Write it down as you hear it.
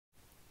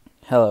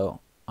Hello,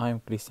 I'm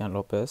Christian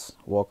Lopez.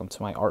 Welcome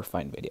to my art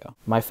find video.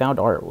 My found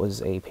art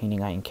was a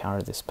painting I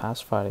encountered this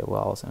past Friday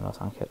while I was in Los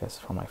Angeles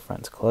for my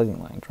friend's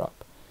clothing line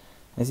drop.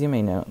 As you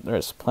may know,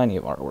 there's plenty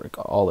of artwork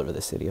all over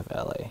the city of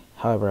LA.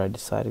 However, I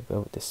decided to go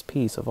with this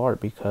piece of art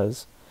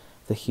because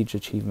of the huge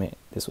achievement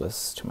this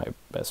was to my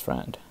best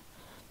friend.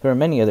 There are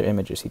many other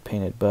images he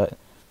painted, but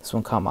this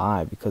one caught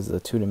my eye because the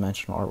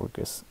two-dimensional artwork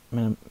is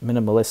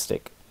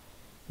minimalistic,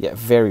 yet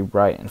very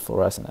bright and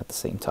fluorescent at the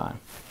same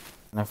time.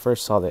 When I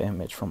first saw the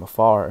image from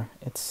afar,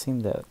 it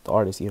seemed that the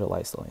artist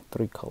utilized only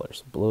three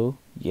colors, blue,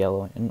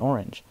 yellow, and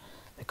orange,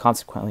 that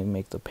consequently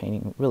make the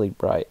painting really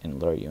bright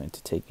and lure you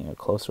into taking a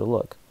closer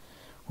look.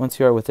 Once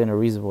you are within a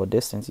reasonable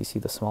distance, you see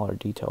the smaller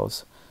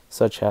details,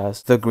 such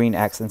as the green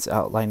accents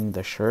outlining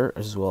the shirt,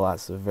 as well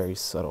as the very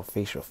subtle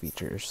facial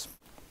features.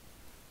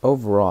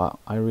 Overall,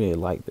 I really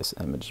like this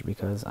image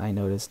because I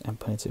noticed and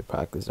put into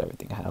practice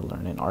everything I had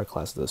learned in art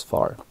class thus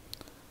far.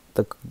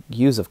 The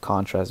use of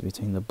contrast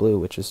between the blue,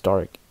 which is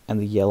dark, and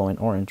the yellow and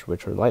orange,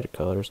 which are lighter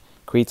colors,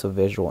 creates a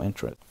visual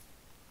interest.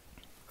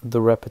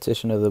 The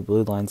repetition of the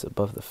blue lines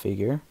above the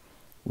figure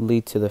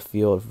lead to the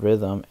feel of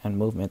rhythm and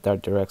movement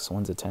that directs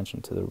one's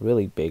attention to the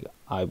really big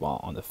eyeball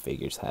on the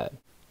figure's head.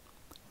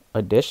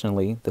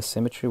 Additionally, the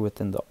symmetry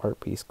within the art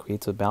piece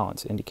creates a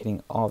balance,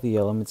 indicating all the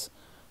elements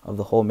of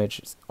the whole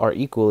image are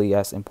equally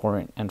as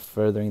important and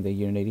furthering the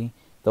unity,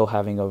 though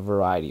having a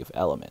variety of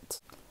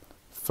elements.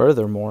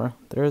 Furthermore,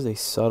 there is a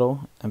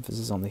subtle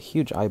emphasis on the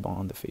huge eyeball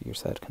on the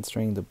figure's head,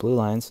 considering the blue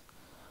lines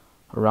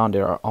around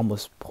it are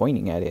almost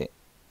pointing at it,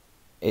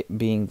 it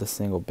being the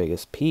single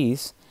biggest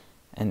piece,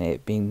 and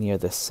it being near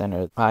the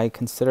center. I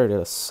considered it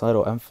a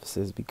subtle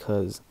emphasis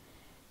because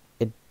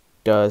it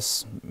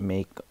does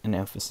make an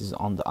emphasis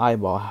on the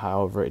eyeball,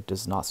 however, it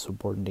does not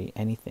subordinate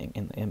anything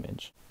in the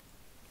image.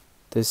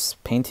 This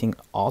painting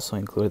also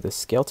included the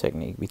scale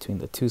technique between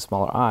the two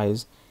smaller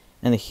eyes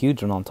and a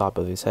huge one on top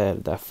of his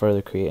head that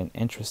further create an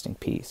interesting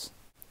piece.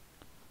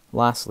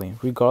 Lastly,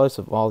 regardless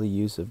of all the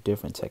use of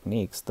different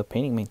techniques, the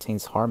painting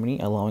maintains harmony,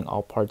 allowing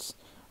all parts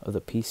of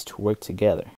the piece to work together.